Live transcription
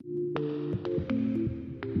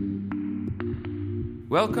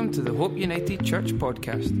Welcome to the Hope United Church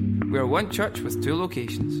podcast. We are one church with two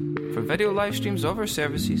locations. For video live streams of our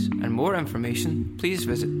services and more information, please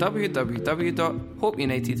visit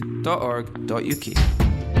www.hopeunited.org.uk.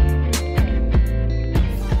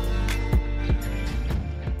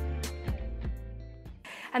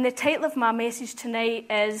 And the title of my message tonight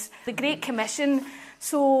is The Great Commission.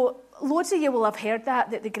 So loads of you will have heard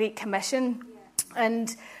that the Great Commission.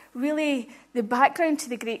 And really, the background to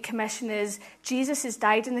the Great Commission is Jesus has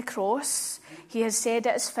died on the cross. He has said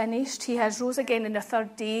it is finished. He has rose again on the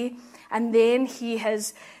third day. And then he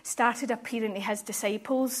has started appearing to his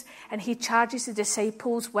disciples. And he charges the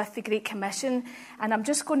disciples with the Great Commission. And I'm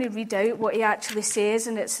just going to read out what he actually says.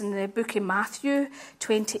 And it's in the book of Matthew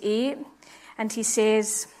 28. And he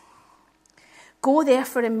says, "Go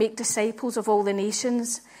therefore and make disciples of all the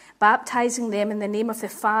nations, baptizing them in the name of the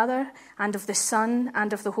Father and of the Son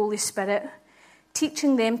and of the Holy Spirit,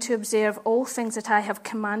 teaching them to observe all things that I have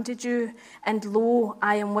commanded you. And lo,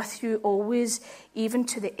 I am with you always, even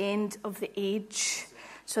to the end of the age."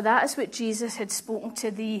 So that is what Jesus had spoken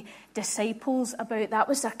to the disciples about. That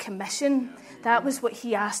was their commission. That was what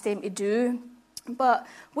he asked them to do. But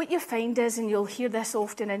what you find is, and you'll hear this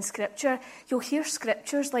often in Scripture, you'll hear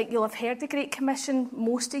Scriptures like you'll have heard the Great Commission,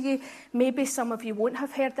 most of you. Maybe some of you won't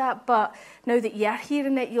have heard that, but now that you're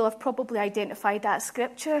hearing it, you'll have probably identified that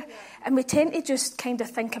Scripture. And we tend to just kind of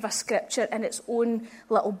think of a Scripture in its own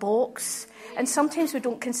little box. And sometimes we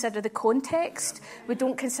don't consider the context, we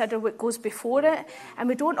don't consider what goes before it, and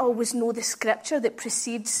we don't always know the Scripture that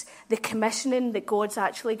precedes the commissioning that God's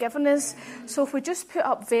actually given us. So if we just put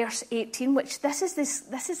up verse 18, which this is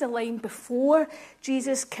the line before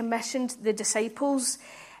Jesus commissioned the disciples,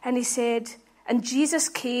 and he said, "And Jesus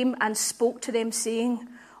came and spoke to them, saying,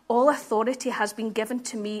 all authority has been given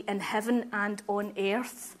to me in heaven and on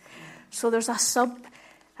earth." So there's a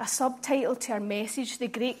subtitle to our message, The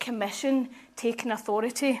Great Commission, Taking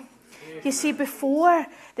Authority. You see, before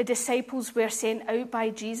the disciples were sent out by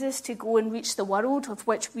Jesus to go and reach the world, of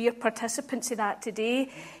which we are participants of that today,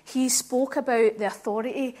 he spoke about the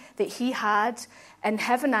authority that he had in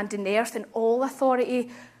heaven and in earth, and all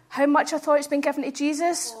authority. How much authority has been given to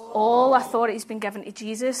Jesus? All authority has been given to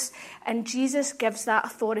Jesus. And Jesus gives that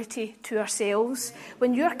authority to ourselves.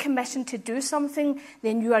 When you are commissioned to do something,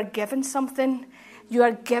 then you are given something. You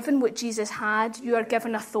are given what Jesus had. You are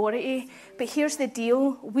given authority. But here's the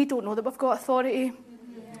deal. We don't know that we've got authority.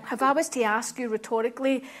 If I was to ask you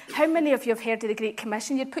rhetorically, how many of you have heard of the Great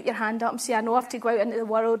Commission? You'd put your hand up and say, "I know I have to go out into the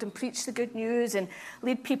world and preach the good news and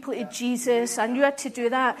lead people to Jesus. I knew I had to do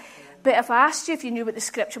that." But if I asked you if you knew what the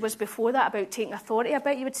Scripture was before that about taking authority, I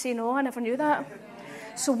bet you would say, "No, I never knew that."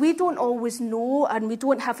 So we don't always know, and we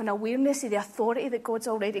don't have an awareness of the authority that God's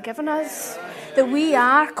already given us. That we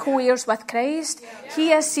are co-heirs with Christ.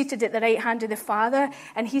 He is seated at the right hand of the Father,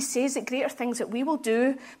 and he says that greater things that we will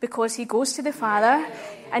do because he goes to the Father,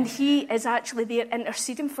 and he is actually there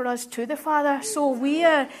interceding for us to the Father. So we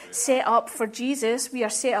are set up for Jesus. We are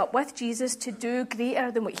set up with Jesus to do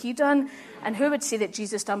greater than what he done. And who would say that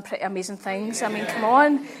Jesus done pretty amazing things? I mean, come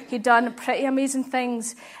on. He done pretty amazing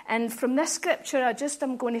things. And from this scripture,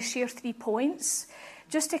 I'm going to share 3 points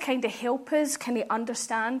just to kind of help us kind of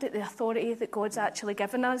understand the authority that God's actually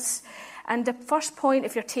given us. And the first point,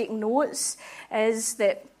 if you're taking notes, is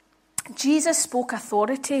that Jesus spoke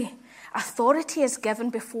authority. Authority is given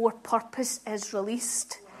before purpose is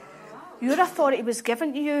released. Your authority was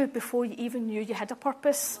given to you before you even knew you had a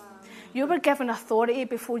purpose. You were given authority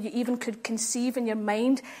before you even could conceive in your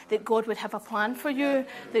mind that God would have a plan for you,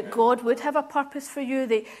 that God would have a purpose for you,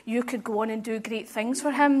 that you could go on and do great things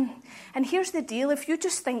for him. And here's the deal. If you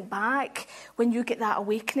just think back when you get that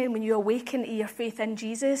awakening, when you awaken to your faith in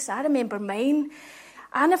Jesus, I remember mine.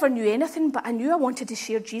 I never knew anything, but I knew I wanted to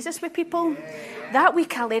share Jesus with people. That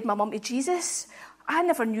week I led my mum to Jesus. I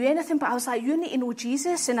never knew anything, but I was like, "You need to know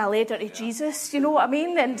Jesus," and I led her to Jesus, you know what I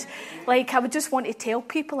mean? And like, I would just want to tell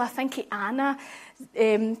people. I think of Anna,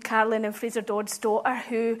 Carolyn and Fraser Dodd's daughter,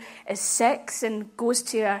 who is 6 and goes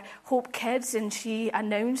to her Hope Kids, and she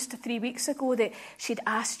announced 3 weeks ago that she'd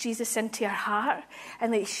asked Jesus into her heart,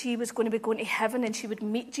 and that she was going to be going to heaven and she would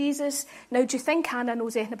meet Jesus. Now, do you think Anna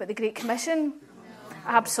knows anything about the Great Commission?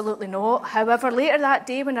 Absolutely not. However, later that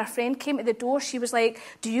day when her friend came to the door, she was like,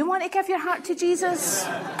 "Do you want to give your heart to Jesus?"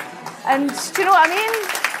 And do you know what I mean?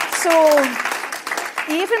 So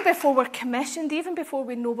even before we're commissioned, even before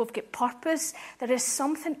we know we've got purpose, there is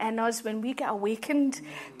something in us when we get awakened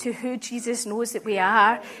to who Jesus knows that we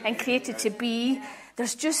are and created to be.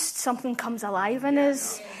 There's just something comes alive in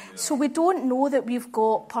us. So we don't know that we've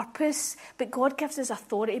got purpose, but God gives us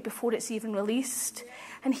authority before it's even released.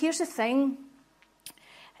 And here's the thing.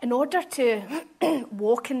 in order to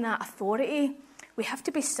walk in that authority, we have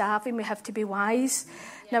to be savvy and we have to be wise.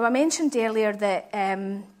 Now, I mentioned earlier that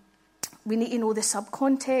we need to know the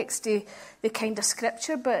subcontext, the kind of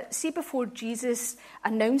scripture. But see, before Jesus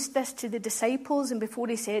announced this to the disciples and before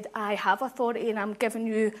he said, I have authority and I'm giving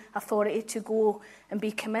you authority to go and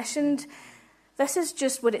be commissioned, this is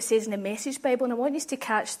just what it says in the Message Bible, and I want you to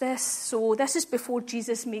catch this. So this is before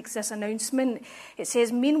Jesus makes this announcement. It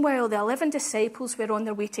says, meanwhile, the 11 disciples were on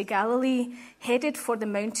their way to Galilee, headed for the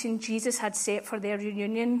mountain Jesus had set for their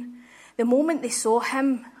reunion. The moment they saw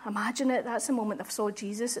him, imagine it, that's the moment they saw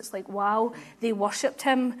Jesus. It's like, wow, they worshipped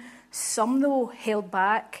him. Some, though, held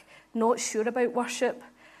back, not sure about worship,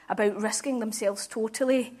 about risking themselves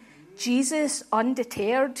totally. Jesus,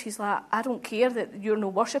 undeterred, he's like, I don't care that you're no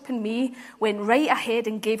worshipping me, went right ahead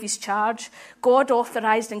and gave his charge. God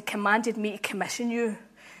authorised and commanded me to commission you.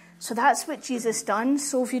 So that's what Jesus done.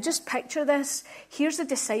 So if you just picture this, here's the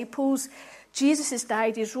disciples. Jesus has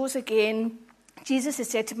died, he's rose again. Jesus has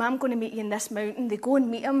said to them, I'm going to meet you in this mountain. They go and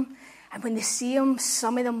meet him, and when they see him,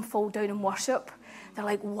 some of them fall down and worship. They're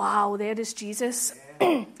like, wow, there is Jesus.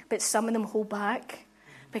 But some of them hold back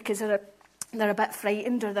because they're a bit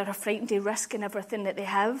frightened, or they're frightened to risk and everything that they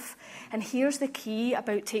have. And here's the key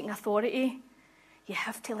about taking authority. You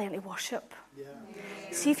have to learn to worship. Yeah.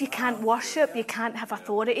 See, if you can't worship, you can't have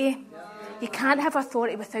authority. You can't have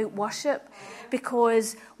authority without worship,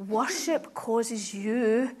 because worship causes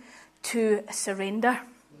you to surrender.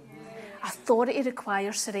 Authority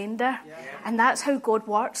requires surrender. And that's how God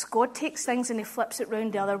works. God takes things and he flips it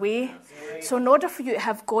round the other way. So in order for you to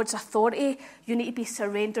have God's authority, you need to be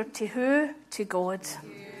surrendered to who? To God.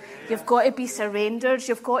 You've got to be surrendered.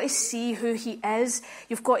 You've got to see who he is.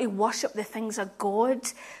 You've got to worship the things of God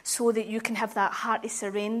so that you can have that heart of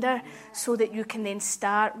surrender, so that you can then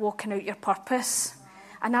start walking out your purpose.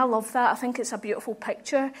 And I love that. I think it's a beautiful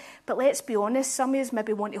picture. But let's be honest, some of us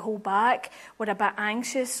maybe want to hold back. We're a bit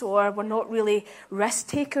anxious, or we're not really risk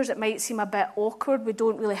takers. It might seem a bit awkward. We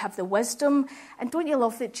don't really have the wisdom. And don't you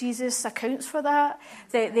love that Jesus accounts for that?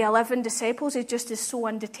 The 11 disciples, he just is so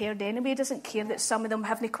undeterred anyway. He doesn't care that some of them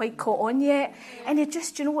haven't quite caught on yet. And he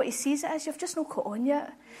just, you know what he sees it as? You've just not caught on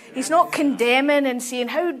yet. He's not condemning and saying,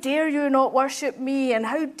 how dare you not worship me, and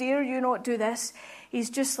how dare you not do this. He's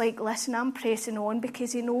just like, listen, I'm pressing on,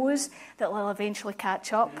 because he knows that they'll eventually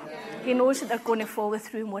catch up. He knows that they're going to follow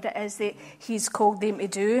through in what it is that he's called them to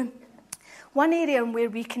do. One area where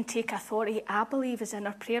we can take authority, I believe, is in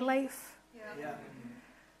our prayer life. Yeah.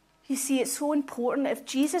 You see, it's so important. If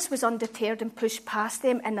Jesus was undeterred and pushed past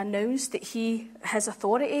them and announced that he has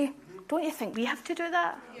authority, don't you think we have to do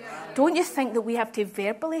that? Yeah. Don't you think that we have to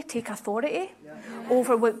verbally take authority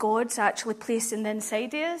over what God's actually placed in the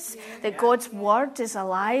inside of us? That God's word is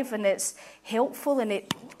alive and it's helpful and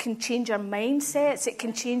it can change our mindsets. It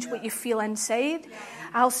can change what you feel inside.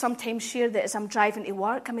 I'll sometimes share that as I'm driving to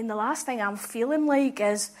work. I mean, the last thing I'm feeling like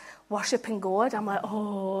is worshipping God. I'm like,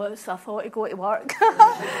 oh, it's a thought to go to work.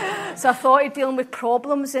 It's a thought of dealing with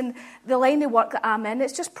problems. And the line of work that I'm in,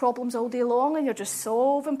 it's just problems all day long, and you're just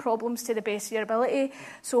solving problems to the best of your ability.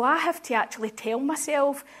 So I have to actually tell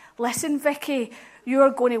myself, listen, Vicky,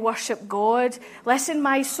 you're going to worship God. Listen,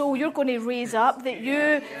 my soul, you're going to raise up,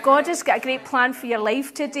 that God has got a great plan for your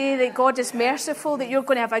life today, that God is merciful, that you're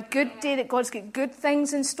going to have a good day, that God's got good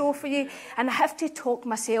things in store for you. And I have to talk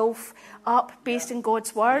myself up based on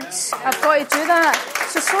God's words. I've got to do that.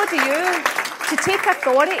 So do you. To take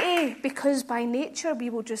authority, because by nature we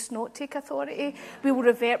will just not take authority. We will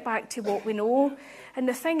revert back to what we know. And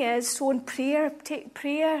the thing is, so in prayer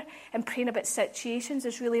and praying about situations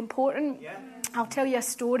is really important. Yeah. I'll tell you a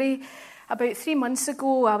story. About 3 months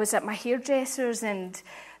ago, I was at my hairdresser's, and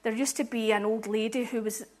there used to be an old lady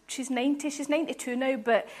she's 90, she's 92 now,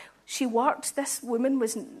 but she worked, this woman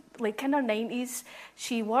was like in her 90s.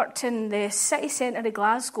 She worked in the city centre of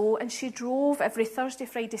Glasgow, and she drove every Thursday,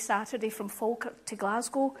 Friday, Saturday from Falkirk to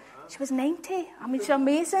Glasgow. She was 90. I mean, she's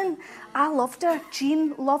amazing. I loved her.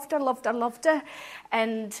 Jean loved her.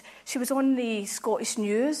 And she was on the Scottish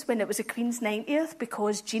News when it was the Queen's 90th,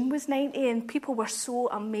 because Jean was 90, and people were so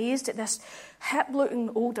amazed at this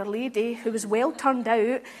hip-looking older lady who was well turned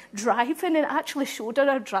out, driving, and actually showed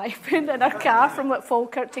her driving in her car from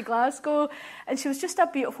Falkirk to Glasgow. And she was just a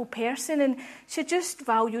beautiful person, and she just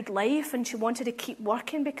valued life, and she wanted to keep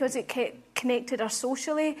working because it connected her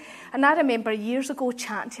socially. And I remember years ago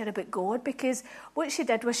chatting to her about God, because what she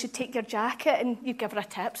did was she'd take your jacket and you'd give her a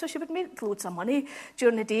tip, so she would make loads of money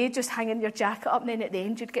during the day just hanging your jacket up, and then at the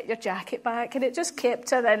end you'd get your jacket back, and it just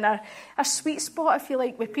kept her in her sweet spot, I feel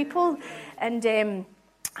like, with people. And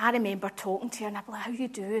I remember talking to her and I'd be like, how you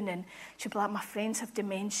doing? And she'd be like, my friends have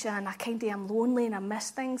dementia and I kind of am lonely and I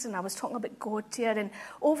miss things. And I was talking about God to her. And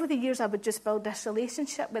over the years, I would just build this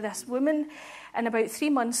relationship with this woman. And about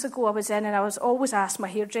 3 months ago, I was in and I was always asked my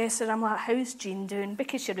hairdresser, I'm like, how's Jean doing?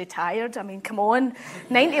 Because she retired. I mean, come on,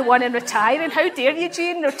 91 and retiring. How dare you,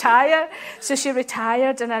 Jean, retire? So she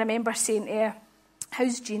retired. And I remember saying to her,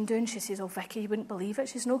 how's Jean doing? She says, oh, Vicky, you wouldn't believe it.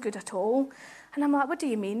 She's no good at all. And I'm like, what do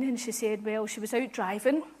you mean? And she said, well, she was out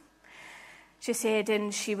driving. She said,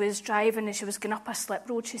 and she was driving and she was going up a slip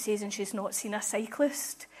road, she says, and she's not seen a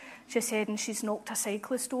cyclist. She said, and she's knocked a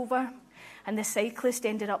cyclist over. And the cyclist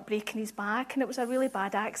ended up breaking his back, and it was a really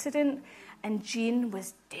bad accident. And Jean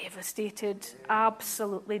was devastated,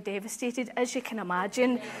 absolutely devastated, as you can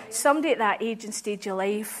imagine. Somebody at that age and stage of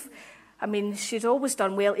life, I mean, she'd always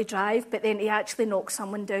done well to drive, but then to actually knock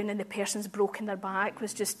someone down and the person's broken their back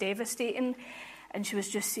was just devastating. And she was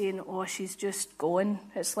just saying, oh, she's just gone.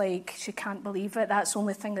 It's like she can't believe it. That's the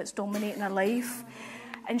only thing that's dominating her life.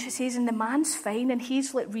 And she says, and the man's fine. And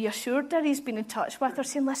he's like reassured her. He's been in touch with her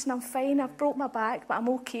saying, listen, I'm fine. I've broke my back, but I'm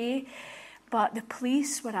okay. But the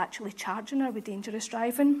police were actually charging her with dangerous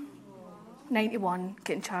driving. 91,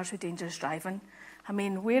 getting charged with dangerous driving. I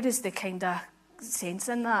mean, where is the kind of sense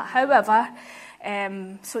in that? However,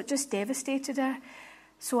 so it just devastated her.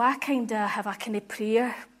 So I kind of have a kind of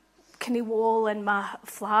prayer kind of wall in my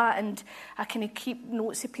flat, and I kind of keep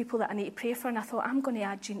notes of people that I need to pray for. And I thought, I'm going to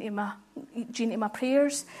add Jean to my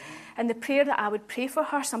prayers. And the prayer that I would pray for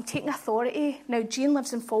her, so I'm taking authority. Now, Jean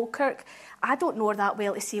lives in Falkirk. I don't know her that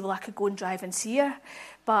well to say, well, I could go and drive and see her.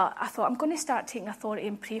 But I thought, I'm going to start taking authority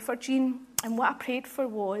and pray for Jean. And what I prayed for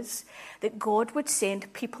was that God would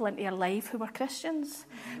send people into her life who were Christians,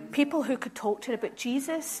 people who could talk to her about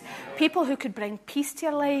Jesus, people who could bring peace to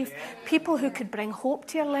her life, people who could bring hope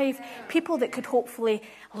to her life, people that could hopefully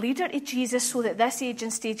lead her to Jesus so that this age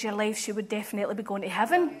and stage of her life she would definitely be going to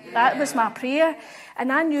heaven. That was my prayer.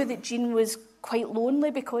 And I knew that Jean was quite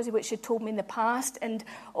lonely because of what she'd told me in the past, and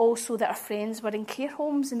also that her friends were in care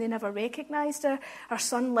homes and they never recognised her. Her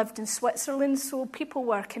son lived in Switzerland, so people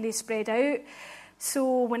were kind of spread out.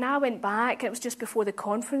 So when I went back, it was just before the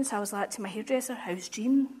conference, I was like to my hairdresser, how's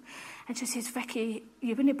Jean? And she says, Vicky,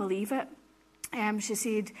 you wouldn't believe it. She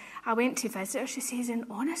said, I went to visit her, she says, and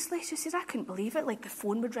honestly, she says, I couldn't believe it. Like, the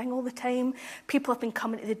phone would ring all the time. People have been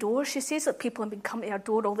coming to the door. She says that people have been coming to her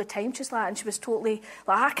door all the time. She's like, and she was totally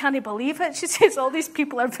like, I can't believe it. She says, all these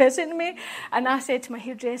people are visiting me. And I said to my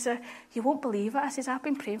hairdresser, you won't believe it. I says, I've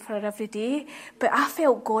been praying for her every day. But I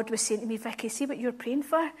felt God was saying to me, Vicky, see what you're praying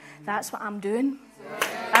for? That's what I'm doing.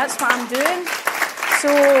 That's what I'm doing. So,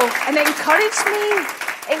 and it encouraged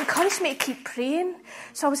me to keep praying.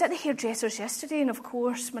 So I was at the hairdresser's yesterday, and of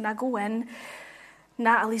course, when I go in,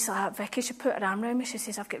 Natalie's like, Vicky, she put her arm around me. She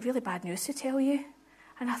says, I've got really bad news to tell you.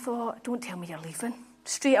 And I thought, don't tell me you're leaving.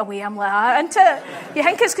 Straight away, I'm like, you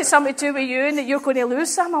think it's got something to do with you and that you're going to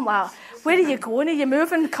lose some? I'm like, where are you going? Are you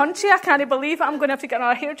moving country? I can't believe it. I'm going to have to get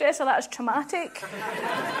another hairdresser. That is traumatic.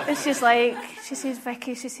 And she says,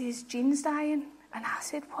 Vicky, she says, Jean's dying. And I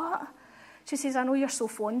said, what? She says, I know you're so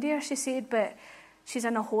fond of her. She said, but she's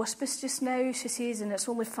in a hospice just now. She says, and it's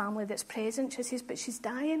only family that's present. She says, but she's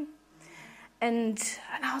dying. And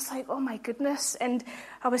I was like, oh my goodness. And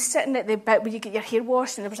I was sitting at the bit where you get your hair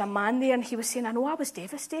washed, and there was a man there, and he was saying, I know, I was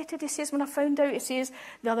devastated. He says, when I found out, he says,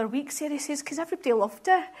 the other week, he says, because everybody loved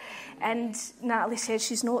her. And Natalie said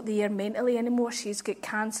she's not there mentally anymore. She's got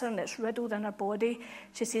cancer and it's riddled in her body.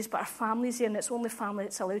 She says, but her family's there, and it's only family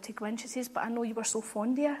that's allowed to go in. She says, but I know you were so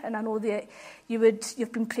fond of her, and I know that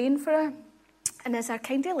you've been praying for her. And as I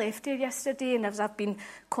kind of left her yesterday, and as I've been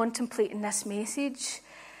contemplating this message,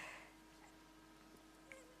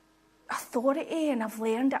 authority, and I've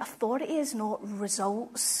learned that authority is not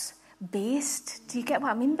results-based. Do you get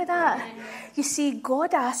what I mean by that? You see,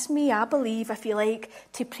 God asked me, I believe, if you like,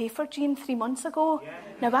 to pray for Jean 3 months ago.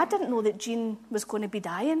 Now, I didn't know that Jean was going to be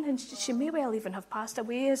dying, and she may well even have passed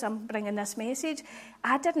away as I'm bringing this message.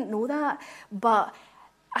 I didn't know that, but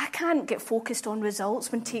I can't get focused on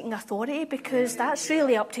results when taking authority, because that's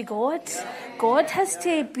really up to God. God has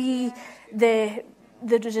to be the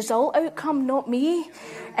result outcome, not me.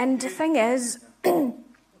 And the thing is,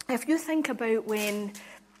 if you think about when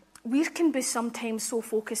we can be sometimes so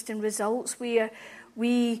focused in results where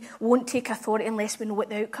We won't take authority unless we know what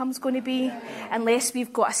the outcome's going to be, unless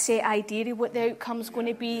we've got a set idea of what the outcome's going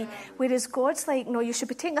to be. Whereas God's like, no, you should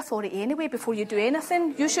be taking authority anyway before you do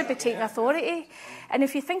anything. You should be taking authority. And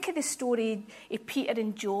if you think of the story of Peter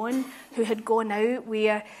and John, who had gone out,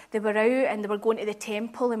 where they were out and they were going to the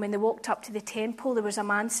temple, and when they walked up to the temple, there was a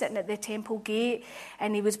man sitting at the temple gate,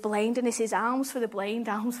 and he was blind, and he says, alms for the blind,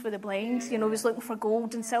 alms for the blind. You know, he was looking for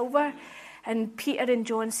gold and silver. And Peter and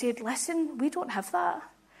John said, listen, we don't have that.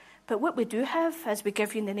 But what we do have is we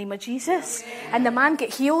give you in the name of Jesus. And the man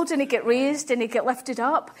get healed, and he get raised, and he get lifted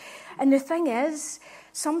up. And the thing is,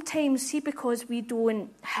 sometimes, see, because we don't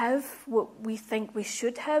have what we think we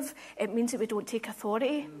should have, it means that we don't take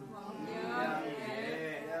authority.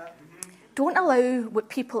 Don't allow what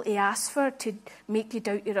people ask for to make you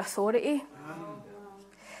doubt your authority.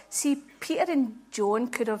 See, Peter and John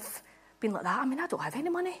could have been like that. I mean, I don't have any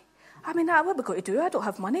money. I mean, what are we going to do? I don't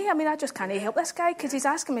have money. I mean, I just can't help this guy because he's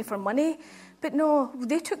asking me for money. But no,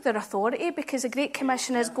 they took their authority, because the Great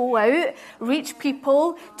Commission is go out, reach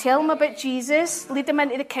people, tell them about Jesus, lead them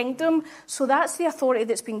into the kingdom. So that's the authority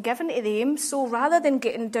that's been given to them. So rather than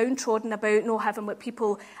getting downtrodden about not having what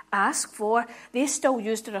people ask for, they still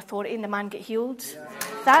used their authority and the man get healed.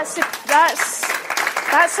 That's the power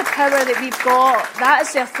that we've got. That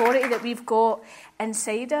is the authority that we've got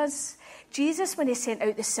inside us. Jesus, when he sent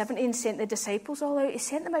out the 70 and sent the disciples all out, he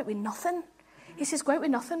sent them out with nothing. He says, go out with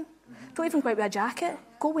nothing. Don't even go out with a jacket.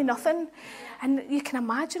 Go with nothing. And you can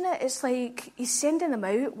imagine it. It's like he's sending them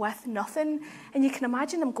out with nothing. And you can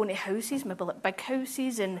imagine them going to houses, maybe like big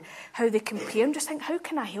houses, and how they compare and just think, how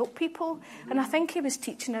can I help people? And I think he was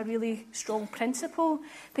teaching a really strong principle,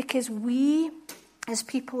 because we, as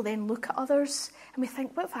people, then look at others and we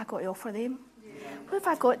think, what have I got to offer them? What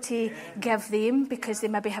have I got to give them because they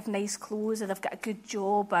maybe have nice clothes, or they've got a good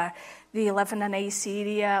job, or they live in a nice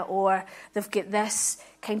area, or they've got this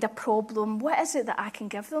kind of problem? What is it that I can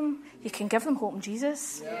give them? You can give them hope in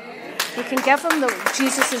Jesus. You can give them that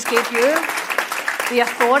Jesus has gave you the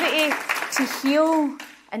authority to heal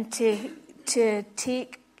and to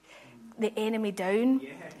take the enemy down.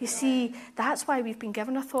 You see, that's why we've been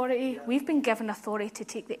given authority. We've been given authority to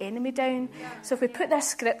take the enemy down. So if we put this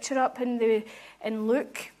scripture up in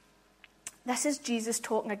Luke, this is Jesus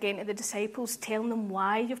talking again to the disciples, telling them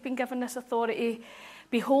why you've been given this authority.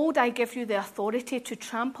 Behold, I give you the authority to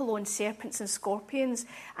trample on serpents and scorpions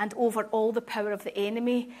and over all the power of the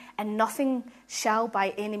enemy, and nothing shall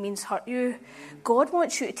by any means hurt you. God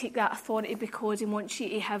wants you to take that authority because he wants you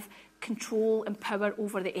to have control and power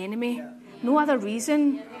over the enemy. No other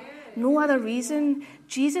reason. No other reason.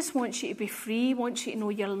 Jesus wants you to be free. He wants you to know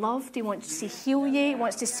you're loved. He wants to heal you. He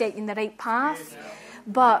wants to set you in the right path.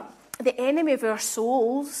 But the enemy of our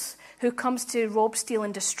souls, who comes to rob, steal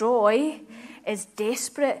and destroy, is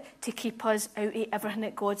desperate to keep us out of everything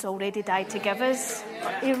that God's already died to give us.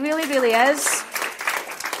 He really, really is.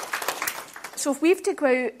 So if we have to go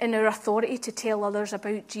out in our authority to tell others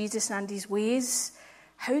about Jesus and his ways,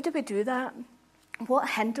 how do we do that? What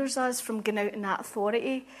hinders us from going out in that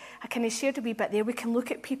authority? I kind of shared a wee bit there. We can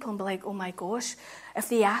look at people and be like, oh my gosh, if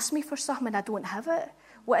they ask me for something and I don't have it,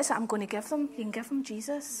 what is it I'm going to give them? You can give them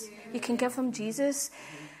Jesus. You can give them Jesus.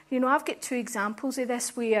 You know, I've got two examples of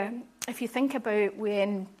this where, if you think about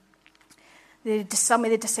when some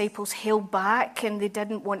of the disciples held back and they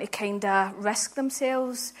didn't want to kind of risk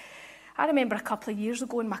themselves. I remember a couple of years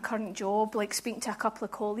ago in my current job, like speaking to a couple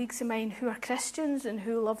of colleagues of mine who are Christians and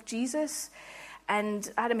who love Jesus.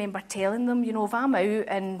 And I remember telling them, you know, if I'm out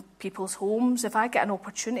in people's homes, if I get an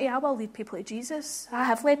opportunity, I will lead people to Jesus. I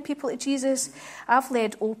have led people to Jesus. I've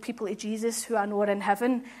led old people to Jesus who I know are in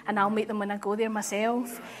heaven, and I'll meet them when I go there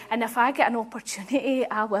myself. And if I get an opportunity,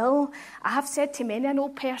 I will. I have said to many an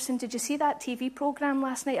old person, did you see that TV programme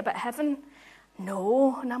last night about heaven?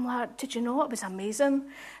 No. And I'm like, did you know? It was amazing.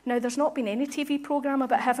 Now, there's not been any TV programme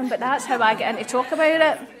about heaven, but that's how I get in to talk about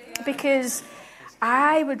it. Because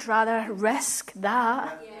I would rather risk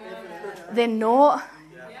that than not.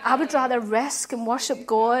 I would rather risk and worship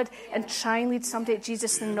God and try and lead somebody to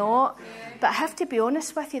Jesus than not. But I have to be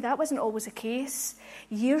honest with you, that wasn't always the case.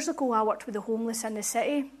 Years ago, I worked with the homeless in the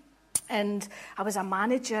city, and I was a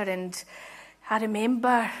manager, and I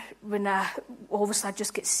remember when I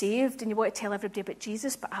just get saved and you want to tell everybody about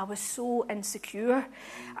Jesus, but I was so insecure.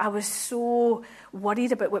 I was so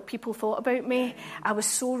worried about what people thought about me. I was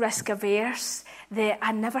so risk averse that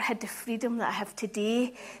I never had the freedom that I have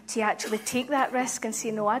today to actually take that risk and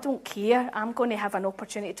say, no, I don't care. I'm going to have an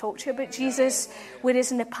opportunity to talk to you about Jesus.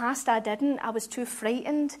 Whereas in the past I didn't. I was too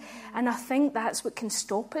frightened. And I think that's what can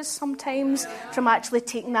stop us sometimes from actually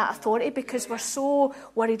taking that authority, because we're so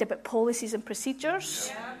worried about policies and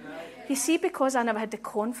procedures. You see, because I never had the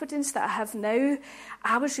confidence that I have now,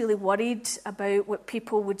 I was really worried about what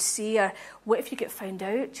people would say, or what if you get found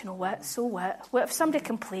out? You know what? So what? What if somebody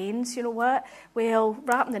complains? You know what? Well,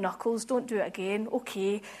 rapping the knuckles, don't do it again.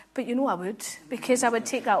 Okay. But you know I would, because I would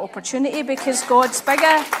take that opportunity, because God's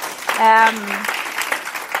bigger.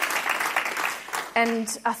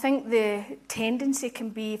 And I think the tendency can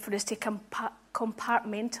be for us to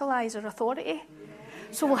compartmentalise our authority.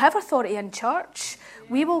 So we'll have authority in church.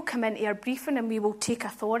 We will come into our briefing and we will take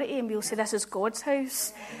authority and we'll say, this is God's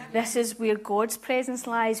house. This is where God's presence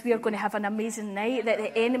lies. We are going to have an amazing night, that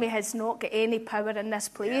the enemy has not got any power in this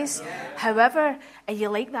place. However, are you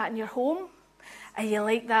like that in your home? Are you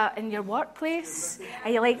like that in your workplace?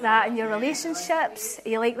 Are you like that in your relationships? Are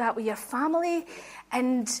you like that with your family?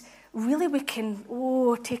 And really we can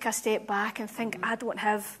take a step back and think, I don't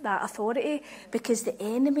have that authority, because the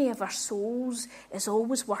enemy of our souls is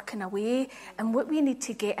always working away. And what we need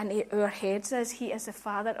to get into our heads is, he is the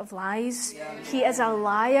father of lies. He is a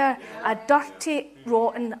liar, a dirty,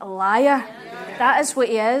 rotten liar. That is what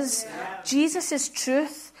he is. Jesus is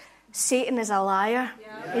truth. Satan is a liar.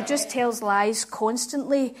 He just tells lies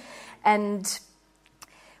constantly. And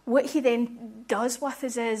what he then does with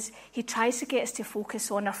us is he tries to get us to focus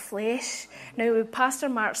on our flesh. Now, Pastor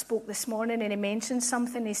Mark spoke this morning and he mentioned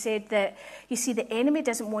something. He said that, you see, the enemy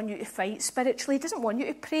doesn't want you to fight spiritually. He doesn't want you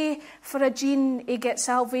to pray for a gene to get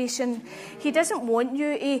salvation. He doesn't want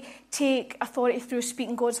you to take authority through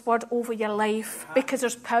speaking God's word over your life, because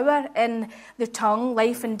there's power in the tongue,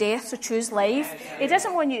 life and death, so choose life. He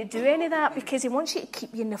doesn't want you to do any of that, because he wants you to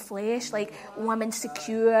keep you in the flesh, like, I'm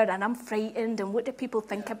insecure and I'm frightened and what do people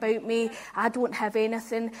think about me? I don't have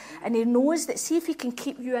anything. And he knows that, see, if he can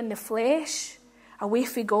keep you in the flesh, away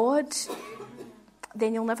from God,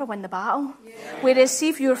 then you'll never win the battle. Whereas, see,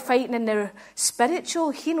 if you're fighting in the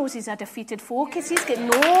spiritual, he knows he's a defeated foe, because he's got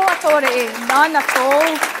no authority, none at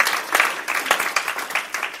all.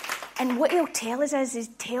 And what he'll tell us is, he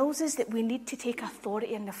tells us that we need to take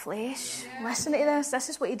authority in the flesh. Listen to this. This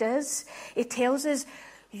is what he does. He tells us,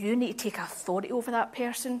 you need to take authority over that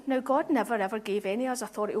person. Now, God never, ever gave any of us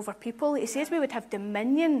authority over people. He says we would have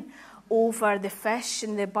dominion over the fish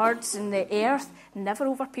and the birds and the earth, never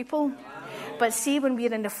over people. But see, when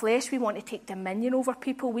we're in the flesh, we want to take dominion over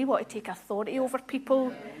people. We want to take authority over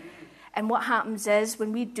people. And what happens is,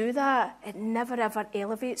 when we do that, it never ever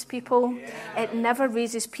elevates people. It never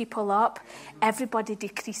raises people up. Everybody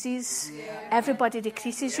decreases. Everybody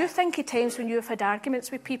decreases. You think of times when you've had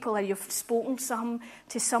arguments with people, or you've spoken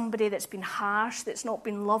to somebody that's been harsh, that's not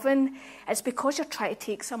been loving. It's because you're trying to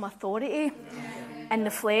take some authority in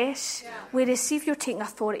the flesh. Whereas, see, if you're taking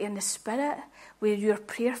authority in the spirit, where you're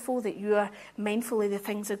prayerful, that you are mindful of the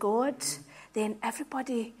things of God, then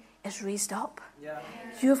everybody is raised up.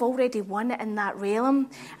 You have already won it in that realm.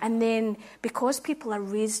 And then, because people are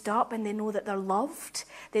raised up and they know that they're loved,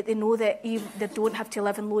 that they know that they don't have to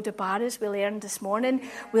live in Lodabaras, we learned this morning.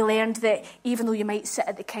 We learned that even though you might sit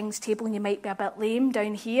at the king's table and you might be a bit lame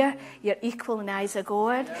down here, you're equal in the eyes of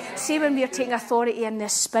God. See, when we're taking authority in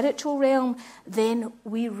this spiritual realm, then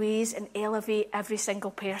we raise and elevate every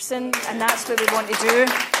single person. And that's what we want to do.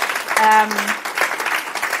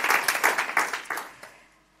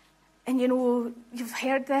 And you know, you've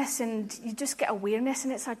heard this and you just get awareness,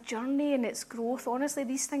 and it's a journey and it's growth. Honestly,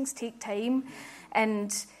 these things take time.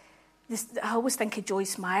 And I always think of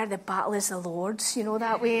Joyce Meyer, the battle is the Lord's, you know,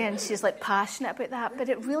 that way. And she's like passionate about that. But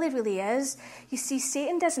it really, really is. You see,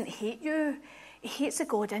 Satan doesn't hate you. He hates the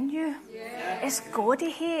God in you. Yeah. It's God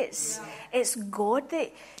he hates. It's God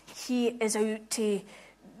that he is out to,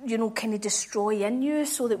 you know, kind of destroy in you,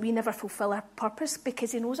 so that we never fulfill our purpose,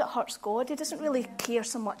 because he knows it hurts God. He doesn't really care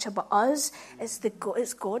so much about us. It's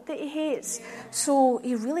God that he hates. So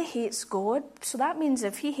he really hates God. So that means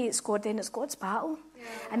if he hates God, then it's God's battle.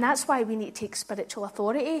 And that's why we need to take spiritual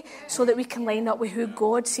authority, so that we can line up with who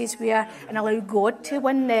God says we are and allow God to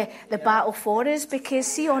win the battle for us. Because,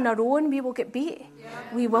 see, on our own, we will get beat.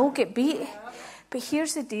 We will get beat. But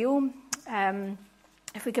here's the deal.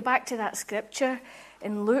 If we go back to that scripture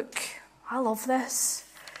in Luke, I love this.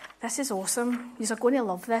 This is awesome. You're going to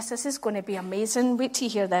love this. This is going to be amazing. Wait till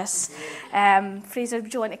you hear this. Fraser,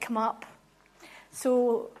 would you want to come up?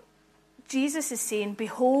 So Jesus is saying,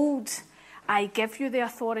 behold, I give you the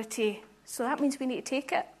authority. So that means we need to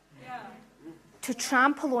take it. Yeah. To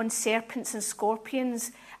trample on serpents and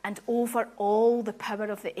scorpions and over all the power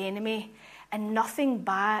of the enemy. And nothing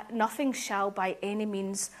shall by any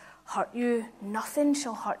means hurt you. Nothing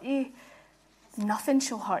shall hurt you. Nothing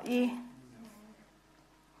shall hurt you.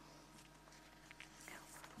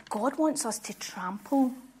 God wants us to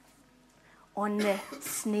trample on the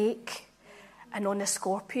snake and on the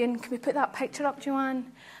scorpion. Can we put that picture up,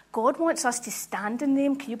 Joanne? God wants us to stand in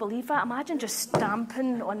them. Can you believe that? Imagine just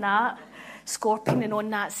stamping on that scorpion and on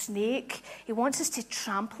that snake. He wants us to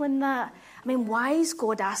trample in that. I mean, why is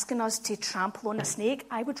God asking us to trample on a snake?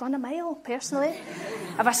 I would run a mile, personally.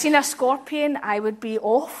 If I seen a scorpion, I would be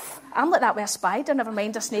off. I'm like that with a spider, never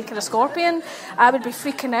mind a snake or a scorpion. I would be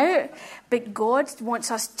freaking out. But God wants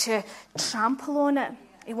us to trample on it.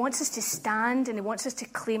 He wants us to stand and he wants us to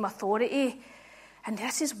claim authority. And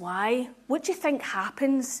this is why. What do you think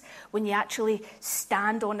happens when you actually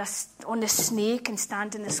stand on the snake and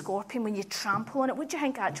stand in the scorpion, when you trample on it? What do you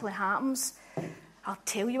think actually happens? I'll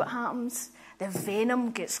tell you what happens. The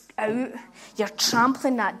venom gets out. You're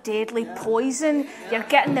trampling that deadly poison. You're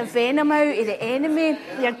getting the venom out of the enemy.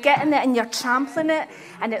 You're getting it and you're trampling it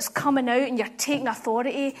and it's coming out and you're taking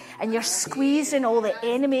authority and you're squeezing all the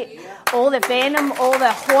enemy, all the venom, all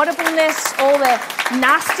the horribleness, all the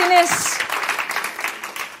nastiness.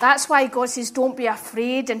 That's why God says, don't be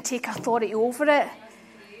afraid and take authority over it.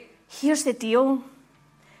 Here's the deal.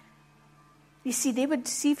 You see, they would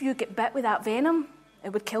see if you get bit with that venom,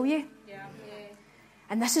 it would kill you. Yeah.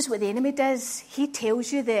 And this is what the enemy does. He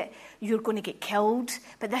tells you that you're going to get killed.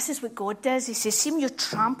 But this is what God does. He says, see when you're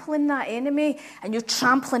trampling that enemy and you're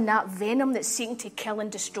trampling that venom that's seeking to kill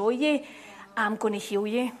and destroy you, I'm going to heal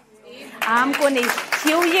you. I'm going to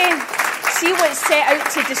heal you. See what's set out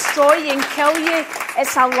to destroy you and kill you?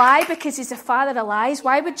 It's a lie because he's the father of lies.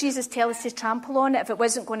 Why would Jesus tell us to trample on it if it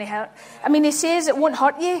wasn't going to hurt? I mean, he says it won't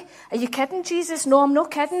hurt you. Are you kidding, Jesus? No, I'm not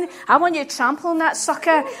kidding. I want you to trample on that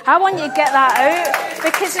sucker. I want you to get that out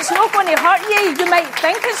because it's not going to hurt you. You might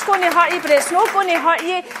think it's going to hurt you, but it's not going to hurt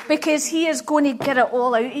you because he is going to get it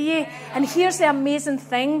all out of you. And here's the amazing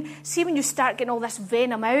thing. See when you start getting all this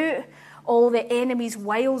venom out, all the enemy's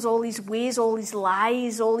wiles, all his ways, all his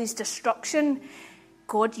lies, all his destruction,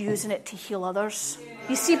 God using it to heal others.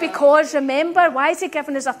 You see, because remember, why is he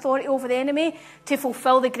giving us authority over the enemy? To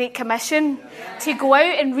fulfill the Great Commission, to go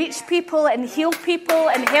out and reach people and heal people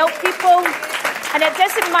and help people. And it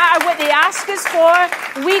doesn't matter what they ask us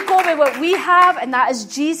for. We go with what we have, and that is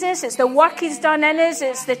Jesus. It's the work he's done in us.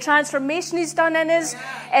 It's the transformation he's done in us.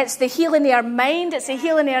 It's the healing of our mind. It's the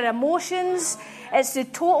healing of our emotions. It's the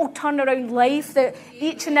total turnaround life that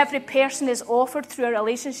each and every person is offered through a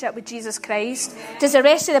relationship with Jesus Christ. Does the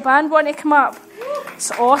rest of the band want to come up?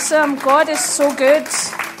 It's awesome. God is so good.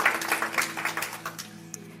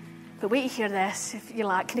 But wait to hear this. If you're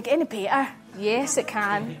like, can it get any better? Yes, it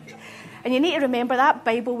can. And you need to remember that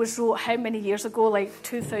Bible was wrote how many years ago? Like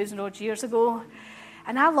 2,000 odd years ago.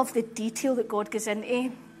 And I love the detail that God goes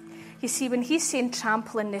into. You see, when he's saying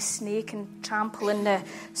trampling the snake and trampling the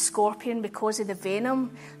scorpion because of the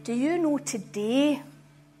venom, do you know today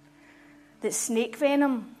that snake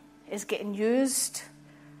venom is getting used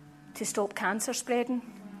to stop cancer spreading?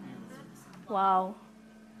 Wow.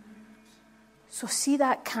 So see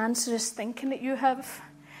that cancerous thinking that you have?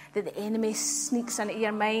 That the enemy sneaks into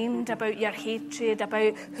your mind about your hatred,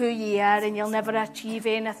 about who you are, and you'll never achieve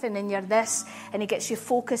anything, and you're this, and he gets you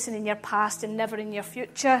focusing in your past and never in your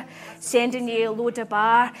future, sending you a load of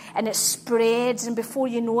bar, and it spreads, and before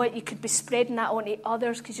you know it, you could be spreading that onto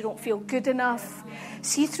others because you don't feel good enough.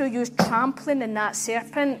 See, through you trampling in that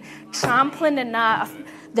serpent, trampling in that,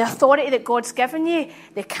 the authority that God's given you,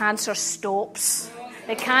 the cancer stops.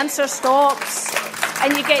 The cancer stops,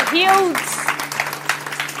 and you get healed.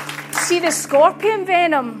 See, the scorpion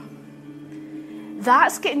venom,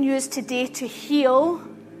 that's getting used today to heal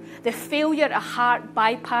the failure of heart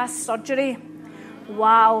bypass surgery.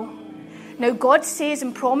 Wow. Now, God says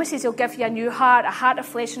and promises he'll give you a new heart, a heart of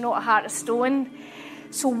flesh and not a heart of stone.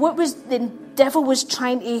 So what was the devil was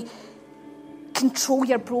trying to control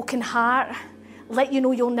your broken heart, let you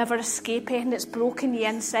know you'll never escape anything that's broken you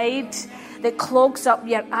inside, that clogs up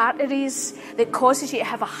your arteries, that causes you to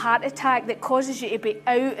have a heart attack, that causes you to be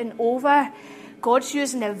out and over. God's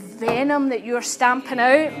using the venom that you're stamping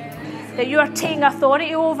out, that you are taking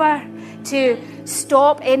authority over to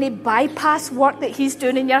stop any bypass work that he's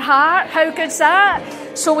doing in your heart. How good's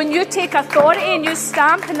that? So when you take authority and you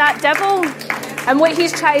stamp in that devil and what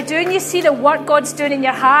he's trying to do, and you see the work God's doing in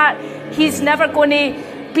your heart, he's never going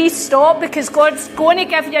to be stopped because God's going to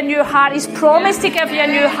give you a new heart. He's promised to give you a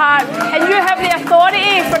new heart. And you have the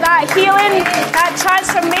authority for that healing, that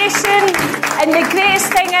transformation. And the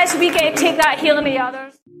greatest thing is we get to take that healing to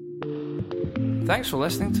others. Thanks for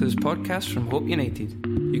listening to this podcast from Hope United.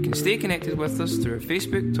 You can stay connected with us through our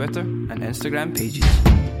Facebook, Twitter and Instagram pages.